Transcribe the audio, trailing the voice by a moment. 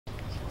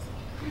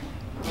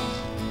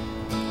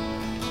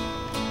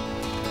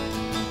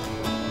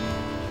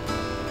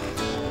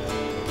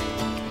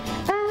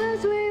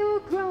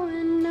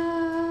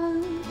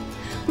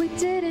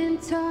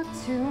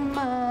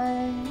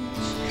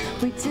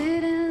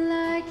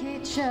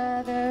each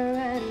other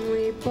and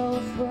we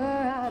both were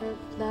out of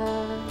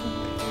love.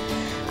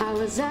 I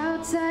was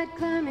outside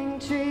climbing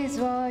trees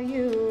while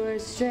you were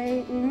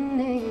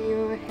straightening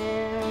your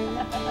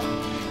hair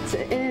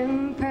to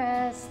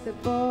impress the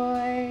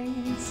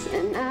boys,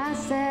 and I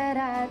said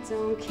I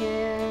don't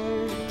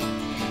care.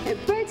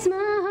 It breaks my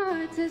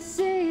heart to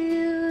see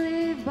you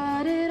leave,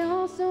 but it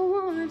also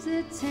warms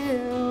it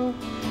too.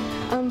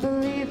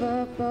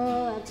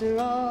 Unbelievable, after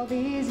all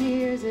these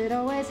years, it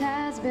always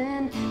has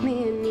been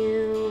me and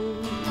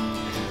you.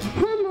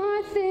 One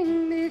more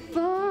thing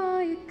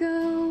before you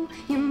go,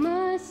 you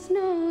must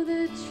know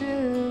the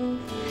truth.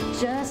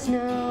 Just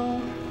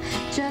know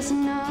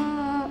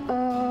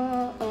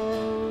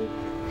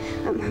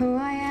I'm who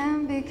I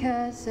am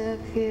because of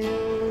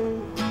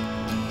you.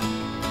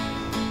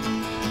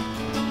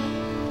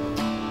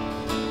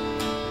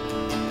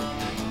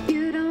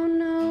 You don't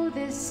know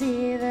this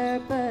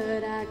either,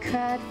 but I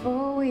cried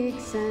for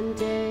weeks and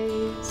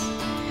days.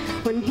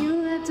 When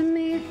you left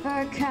me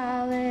for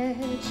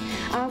college,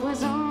 I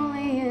was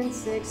only in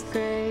 6th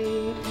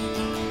grade.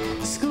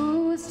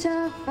 School was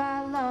tough,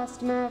 I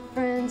lost my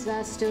friends,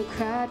 I still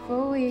cried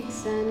for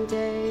weeks and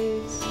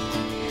days.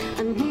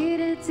 I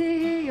needed to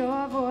hear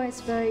your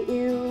voice, but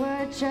you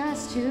were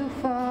just too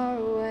far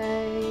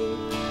away.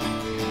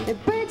 It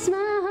breaks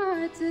my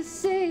heart to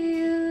see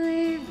you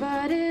leave,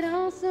 but it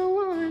also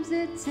warms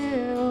it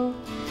too.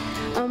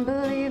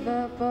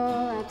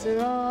 Unbelievable, after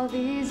all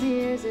these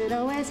years, it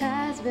always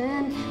has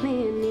been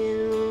me and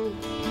you.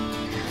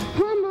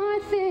 One more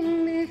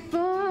thing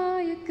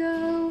before you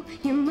go,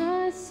 you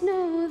must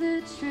know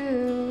the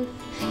truth.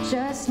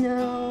 Just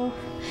know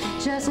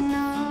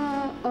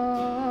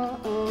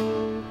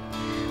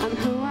I'm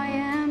who I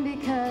am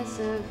because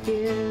of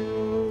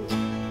you.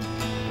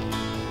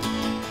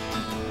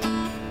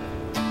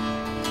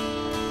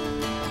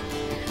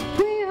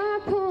 We are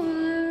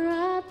polar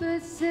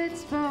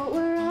opposites, but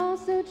we're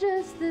also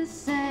just the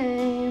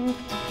same.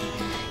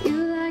 You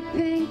like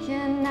pink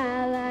and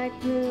I like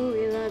blue,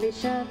 we love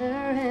each other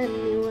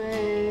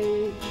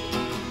anyway.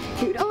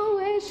 You'd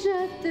always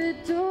shut the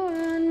door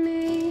on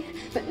me,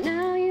 but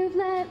now you've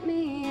let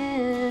me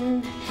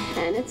in.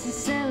 And it's a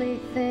silly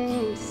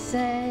thing to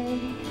say,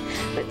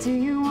 but do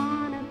you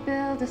want to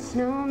build a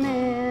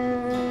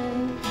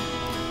snowman?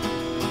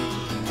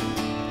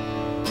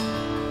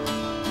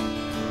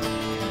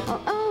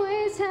 I'll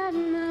always have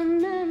my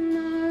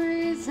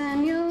memories,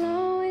 and you'll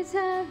always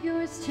have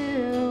yours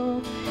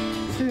too.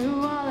 Through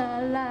all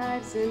our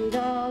lives and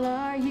all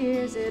our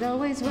years, it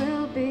always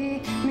will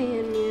be me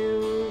and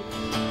you.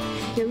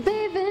 You're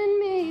leaving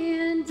me,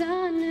 and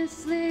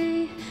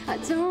honestly, I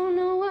don't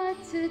know what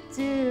to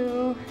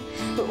do.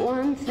 But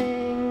one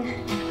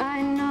thing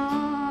I know,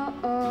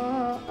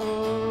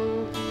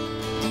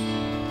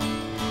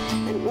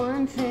 and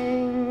one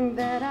thing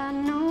that I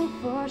know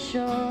for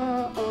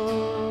sure,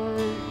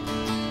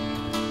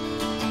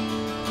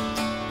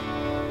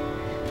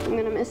 I'm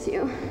gonna miss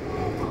you.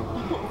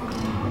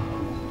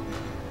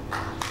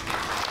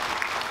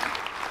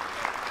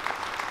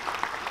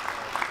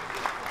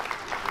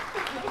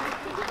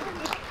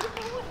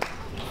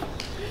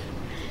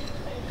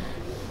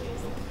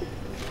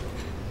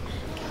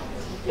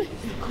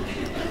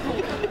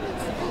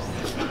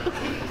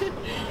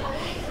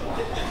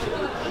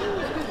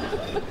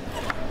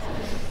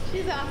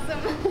 She's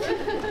awesome.